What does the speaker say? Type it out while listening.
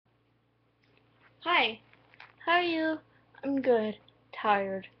Hi, how are you? I'm good.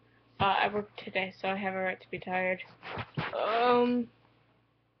 Tired. I worked today, so I have a right to be tired. Um,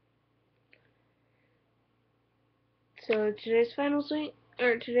 so today's finals week,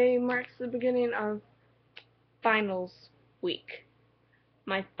 or today marks the beginning of finals week.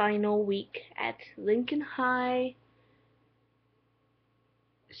 My final week at Lincoln High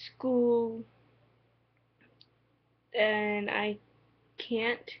School, and I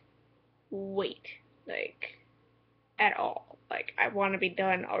can't wait, like, at all. Like, I want to be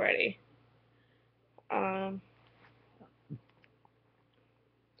done already. Um,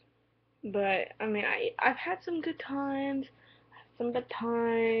 but I mean, I've had some good times, some bad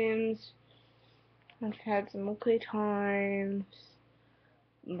times. I've had some okay times,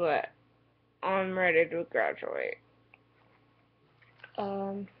 but I'm ready to graduate.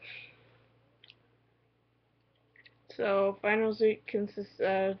 Um, so finals week consists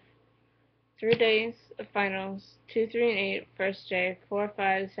of 3 days of finals, 2, 3, and 8 first day, 4,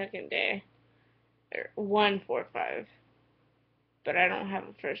 5 second day, or 1, 4, 5. But I don't have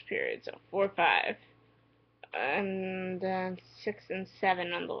a first period, so 4, 5, and then 6 and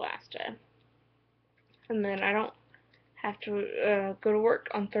 7 on the last day. And then I don't have to go to work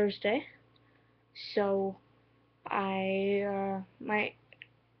on Thursday, so I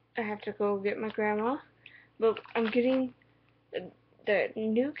have to go get my grandma. But I'm getting the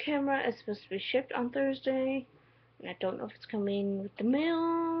new camera is supposed to be shipped on Thursday, and I don't know if it's coming with the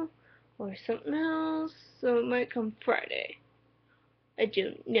mail or something else, so it might come Friday. I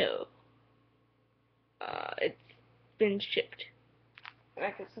don't know. It's been shipped.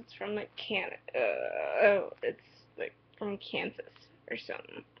 I guess it's from like it's like from Kansas or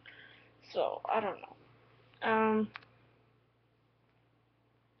something. So I don't know.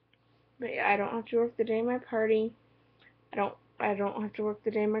 But yeah, I don't have to work the day of my party. I don't have to work the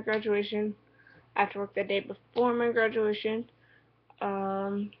day of my graduation. I have to work the day before my graduation.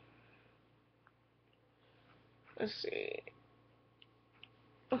 Um, let's see.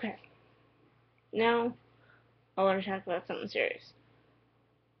 Okay, now I want to talk about something serious.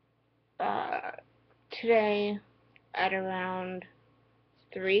 Uh, Today at around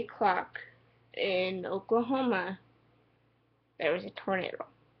 3 o'clock in Oklahoma, there was a tornado.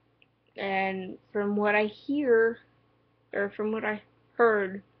 And from what I hear, or from what I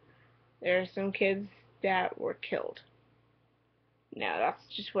heard, there are some kids that were killed. Now, that's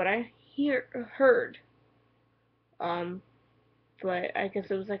just what I heard. Um, but I guess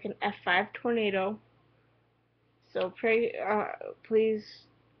it was like an F5 tornado. So please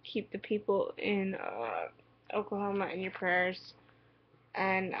keep the people in Oklahoma in your prayers.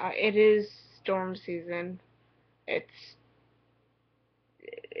 And it is storm season. It's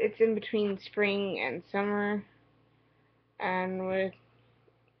it's in between spring and summer, and with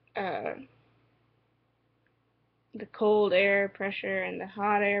uh, the cold air pressure and the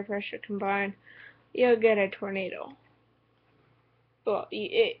hot air pressure combined, you'll get a tornado. Well,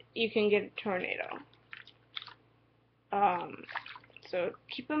 you can get a tornado. Um, so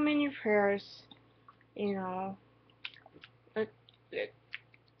keep them in your prayers. You know, it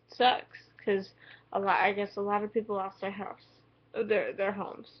sucks because I guess a lot of people lost their house, their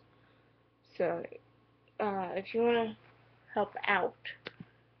homes. So if you want to help out,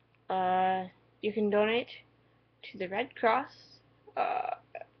 uh, you can donate to the Red Cross. Uh,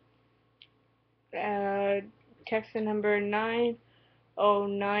 Text the number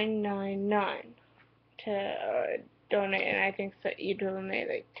 90999 to donate, and I think that you donate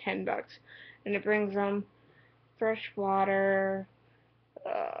like $10, and it brings them fresh water,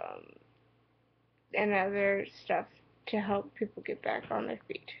 um, and other stuff to help people get back on their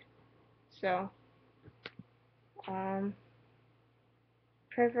feet. So, um,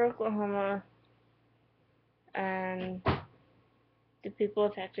 pray for Oklahoma and the people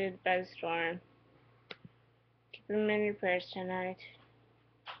affected by the storm. Keep them in your prayers tonight.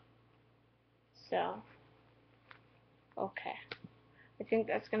 So, okay. I think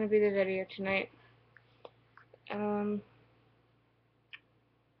that's going to be the video tonight. Um,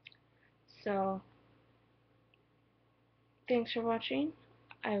 so, thanks for watching.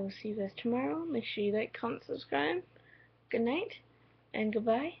 I will see you guys tomorrow. Make sure you like, comment, subscribe. Good night, and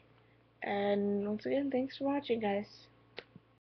goodbye. And once again, thanks for watching, guys.